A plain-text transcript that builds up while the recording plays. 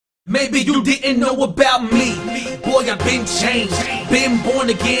Maybe you didn't know about me. Boy, I've been changed, been born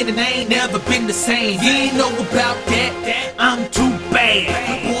again, and I ain't never been the same. You ain't know about that, I'm too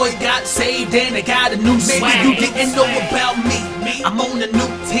bad. Boy, got saved and I got a new swag. Maybe you didn't know about me. I'm on a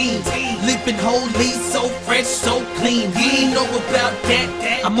new team, living holy, so fresh, so clean. You ain't know about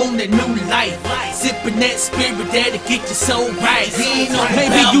that, I'm on that new life, sipping that spirit that'll get you so right. You ain't know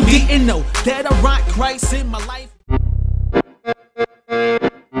maybe you didn't know that I rock Christ in my life.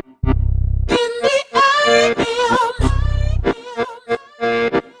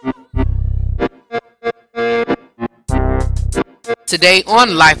 Today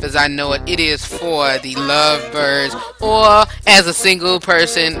on Life as I Know It, it is for the lovebirds, or as a single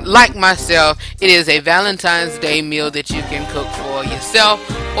person like myself, it is a Valentine's Day meal that you can cook for yourself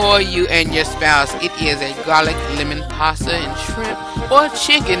or you and your spouse. It is a garlic lemon pasta and shrimp or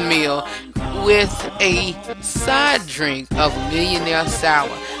chicken meal with a side drink of Millionaire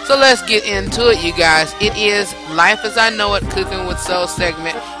sour. So let's get into it, you guys. It is Life as I Know It, Cooking with Soul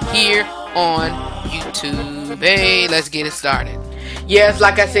segment here on YouTube. Hey, let's get it started. Yes,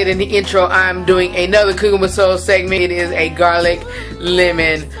 like I said in the intro, I'm doing another Cooking with Soul segment. It is a garlic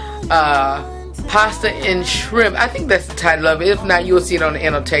lemon pasta and shrimp. I think that's the title of it. If not, you'll see it on the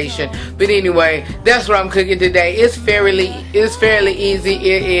annotation. But anyway, that's what I'm cooking today. It's fairly easy.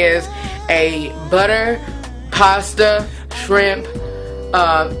 It is a butter, pasta, shrimp,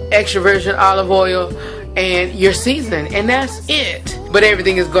 extra virgin olive oil, and your seasoning, and that's it. But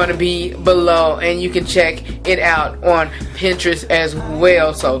everything is going to be below, and you can check it out on Pinterest as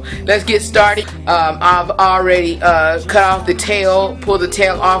well. So let's get started. I've already cut off the tail, pulled the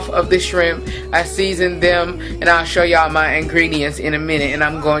tail off of the shrimp. I seasoned them, and I'll show y'all my ingredients in a minute, and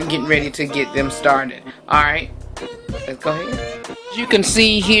I'm getting ready to get them started. Alright, let's go ahead. As you can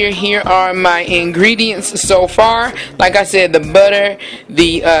see here are my ingredients so far. Like I said, the butter,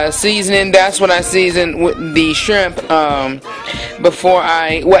 the seasoning, that's what I seasoned with the shrimp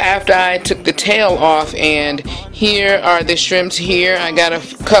after I took the tail off. And here are the shrimps here. I got a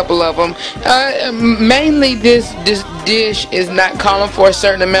couple of them. Mainly this dish is not calling for a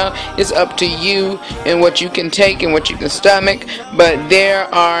certain amount. It's up to you and what you can take and what you can stomach. But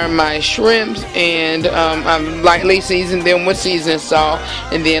there are my shrimps, and I've lightly seasoned them with seasoning salt,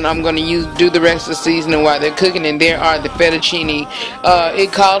 and then I'm going to do the rest of the seasoning while they're cooking. And there are the fettuccine.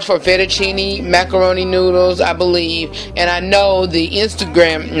 It calls for fettuccine macaroni noodles, I believe, and I know the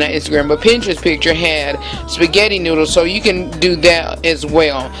but Pinterest picture had spaghetti noodles, so you can do that as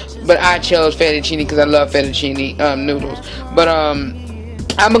well. But I chose fettuccine because I love fettuccine noodles. But I'm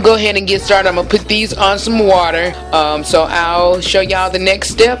gonna go ahead and get started. I'm gonna put these on some water. So I'll show y'all the next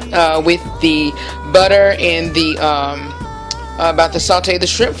step with the butter and the about to saute the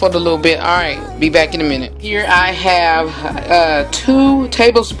shrimp for a little bit. Alright, be back in a minute. Here I have 2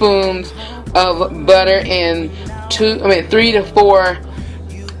 tablespoons of butter and 3 to 4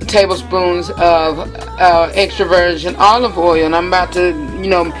 tablespoons of extra virgin olive oil, and I'm about to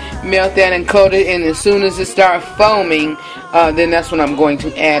melt that and coat it, and as soon as it starts foaming, then that's when I'm going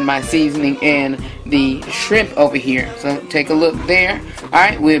to add my seasoning and the shrimp over here. So take a look there.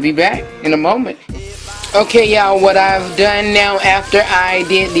 Alright, we'll be back in a moment. Okay, y'all, what I've done now, after I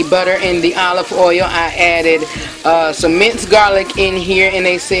did the butter and the olive oil, I added some minced garlic in here, and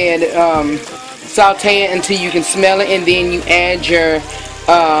they said saute it until you can smell it, and then you add your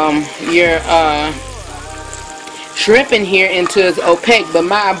shrimp in here until it's opaque. But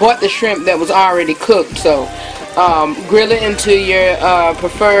I bought the shrimp that was already cooked, so grill it into your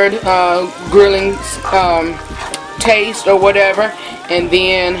preferred grilling taste or whatever, and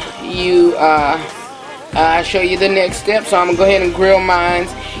then you I'll show you the next step. So I'm gonna go ahead and grill mine,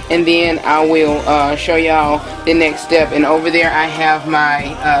 and then I will show y'all the next step. And over there I have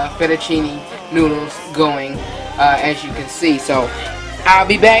my fettuccine noodles going, as you can see. So I'll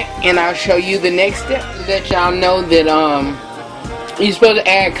be back and I'll show you the next step to let y'all know that you're supposed to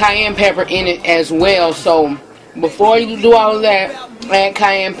add cayenne pepper in it as well. So before you do all of that, add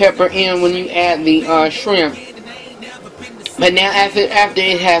cayenne pepper in when you add the shrimp. But now after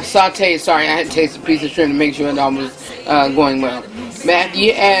it has sauteed, sorry, I had to taste a piece of shrimp to make sure it all was going well. But after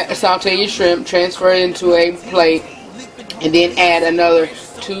you saute your shrimp, transfer it into a plate, and then add another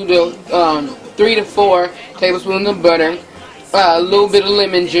 3 to 4 tablespoons of butter, a little bit of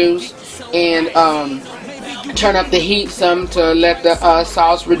lemon juice, and turn up the heat some to let the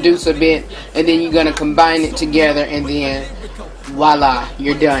sauce reduce a bit, and then you're going to combine it together, and then voila,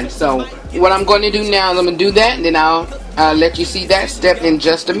 you're done. So what I'm going to do now is I'm going to do that, and then I'll let you see that step in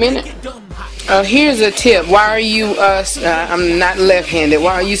just a minute. Here's a tip. Why are you I'm not left-handed.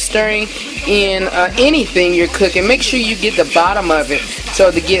 Why are you stirring in anything you're cooking, make sure you get the bottom of it,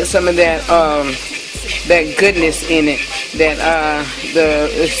 so to get some of that that goodness in it, that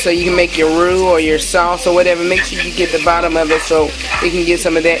so you can make your roux or your sauce or whatever. Make sure you get the bottom of it so you can get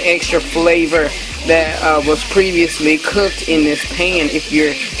some of that extra flavor that was previously cooked in this pan if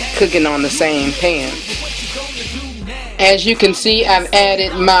you're cooking on the same pan. As you can see, I've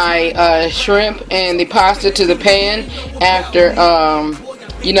added my shrimp and the pasta to the pan after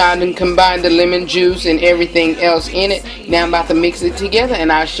you know, I done combined the lemon juice and everything else in it. Now I'm about to mix it together,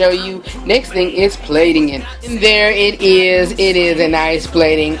 and I'll show you. Next thing is plating it. And there it is. It is a nice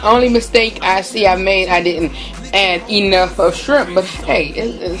plating. Only mistake I see I made, I didn't add enough of shrimp, but hey,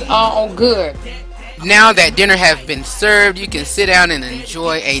 it's all good. Now that dinner has been served, you can sit down and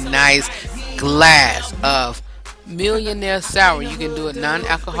enjoy a nice glass of Millionaire sour. You can do it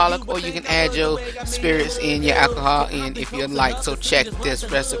non-alcoholic, or you can add your spirits in, your alcohol in, if you like. So check this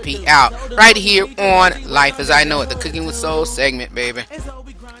recipe out right here on Life as I Know It, the Cooking with Soul segment, baby.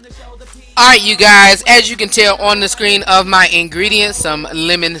 Alright, you guys, as you can tell on the screen of my ingredients, some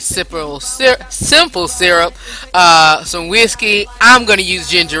lemon simple syrup, some whiskey. I'm going to use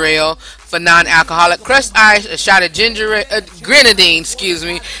ginger ale for non-alcoholic, crushed ice, a shot of grenadine,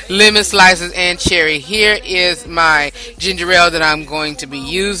 lemon slices, and cherry. Here is my ginger ale that I'm going to be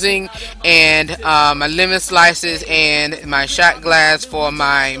using, and my lemon slices and my shot glass for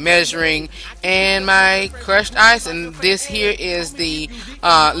my measuring, and my crushed ice. And this here is the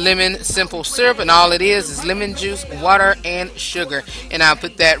lemon simple syrup, and all it is lemon juice, water, and sugar. And I'll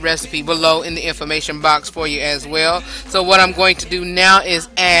put that recipe below in the information box for you as well. So what I'm going to do now is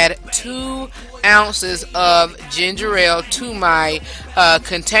add 2 ounces of ginger ale to my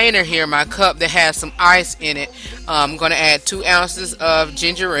container here, my cup that has some ice in it. I'm going to add 2 ounces of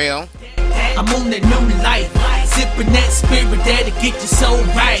ginger ale. I'm on that new life, sipping that spirit that'll get you so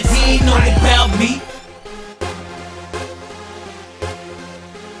right. He ain't know about me.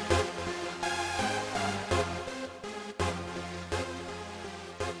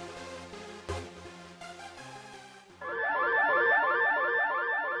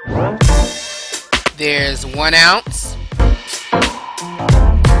 There's 1 ounce.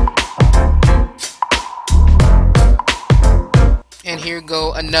 And here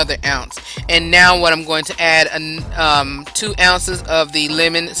go another ounce. And now what I'm going to add 2 ounces of the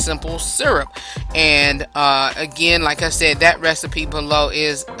lemon simple syrup. And again, like I said, that recipe below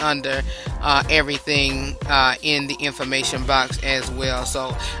is under everything in the information box as well.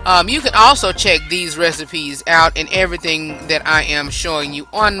 So you can also check these recipes out and everything that I am showing you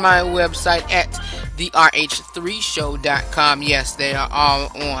on my website at therh3show.com. Yes, they are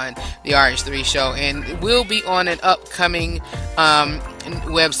all on the RH3 Show, and will be on an upcoming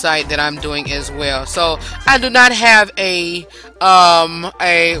website that I'm doing as well. So I do not have a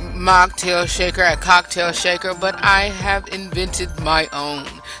mocktail shaker, a cocktail shaker, but I have invented my own.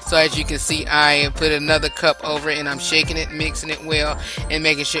 So as you can see, I put another cup over it, and I'm shaking it, mixing it well, and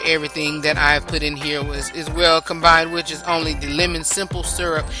making sure everything that I've put in here is well combined, which is only the lemon simple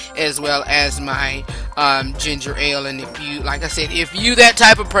syrup as well as my ginger ale. And if you, like I said, if you that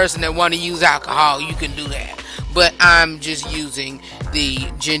type of person that want to use alcohol, you can do that. But I'm just using the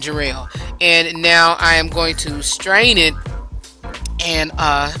ginger ale. And now I am going to strain it and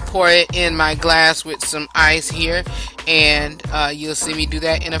pour it in my glass with some ice here, and you'll see me do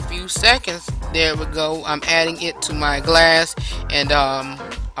that in a few seconds. There we go. I'm adding it to my glass, and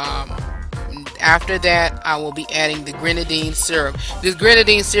after that I will be adding the grenadine syrup. This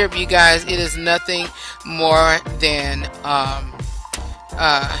grenadine syrup, you guys, it is nothing more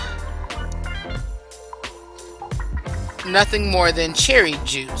than cherry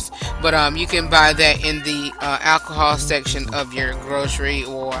juice, but you can buy that in the alcohol section of your grocery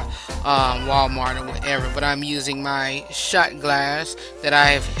or Walmart or whatever. But I'm using my shot glass that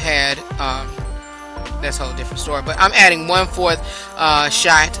I've had. That's a whole different story. But I'm adding 1/4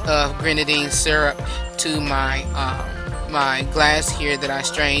 shot of grenadine syrup to my my glass here that I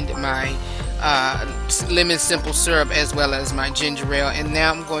strained my lemon simple syrup as well as my ginger ale. And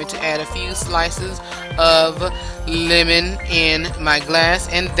now I'm going to add a few slices of lemon in my glass,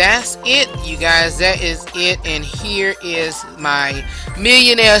 and that's it, you guys. That is it. And here is my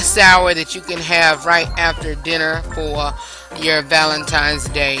Millionaire sour that you can have right after dinner for your Valentine's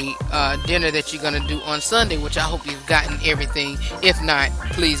Day dinner that you're going to do on Sunday, which I hope you've gotten everything. If not,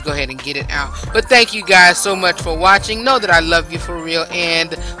 please go ahead and get it out. But thank you guys so much for watching. Know that I love you for real,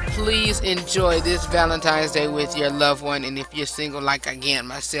 and please enjoy this Valentine's Day with your loved one. And if you're single like again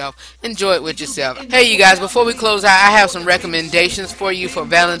myself, enjoy it with yourself. Hey you guys, before we close out, I have some recommendations for you for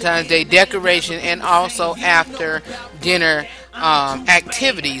Valentine's Day decoration and also after dinner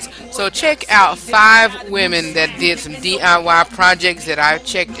activities. So check out 5 women that did some DIY projects that I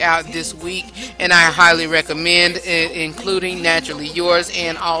checked out this week, and I highly recommend, including Naturally Yours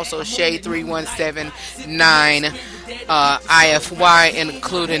and also Shade 3179 IFY,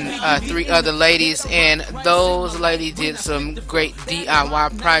 including 3 other ladies, and those ladies did some great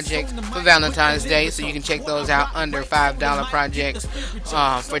DIY projects for Valentine's Day, so you can check those out under $5 projects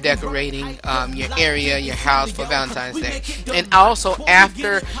for decorating your area, your house for Valentine's Day. And also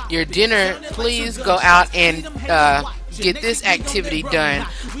after your dinner, please go out and get this activity done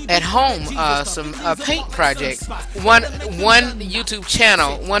at home. Some paint projects. One YouTube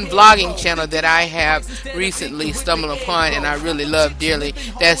channel, one vlogging channel that I have recently stumbled upon and I really love dearly.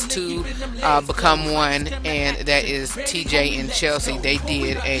 That's To Become One, and that is TJ and Chelsea. They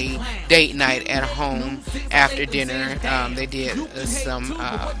did a date night at home after dinner. They did some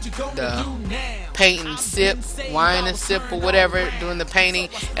the paint and sip, wine and sip or whatever, doing the painting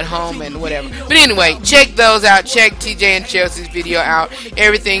at home and whatever. But anyway, check those out. Check TJ and Chelsea's video out.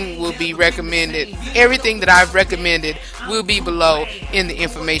 Everything will be recommended. Everything that I've recommended will be below in the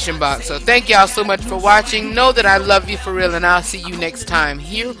information box. So thank y'all so much for watching. Know that I love you for real, and I'll see you next time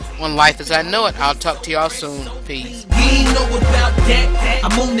here on Life as I Know It. I'll talk to y'all soon. Peace. You ain't know about that.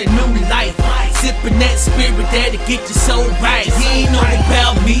 I'm on that new life, sipping that spirit that'll get you so right. You ain't know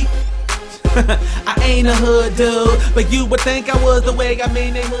about me. I ain't a hood dude, but you would think I was the way I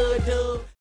mean they hood dude.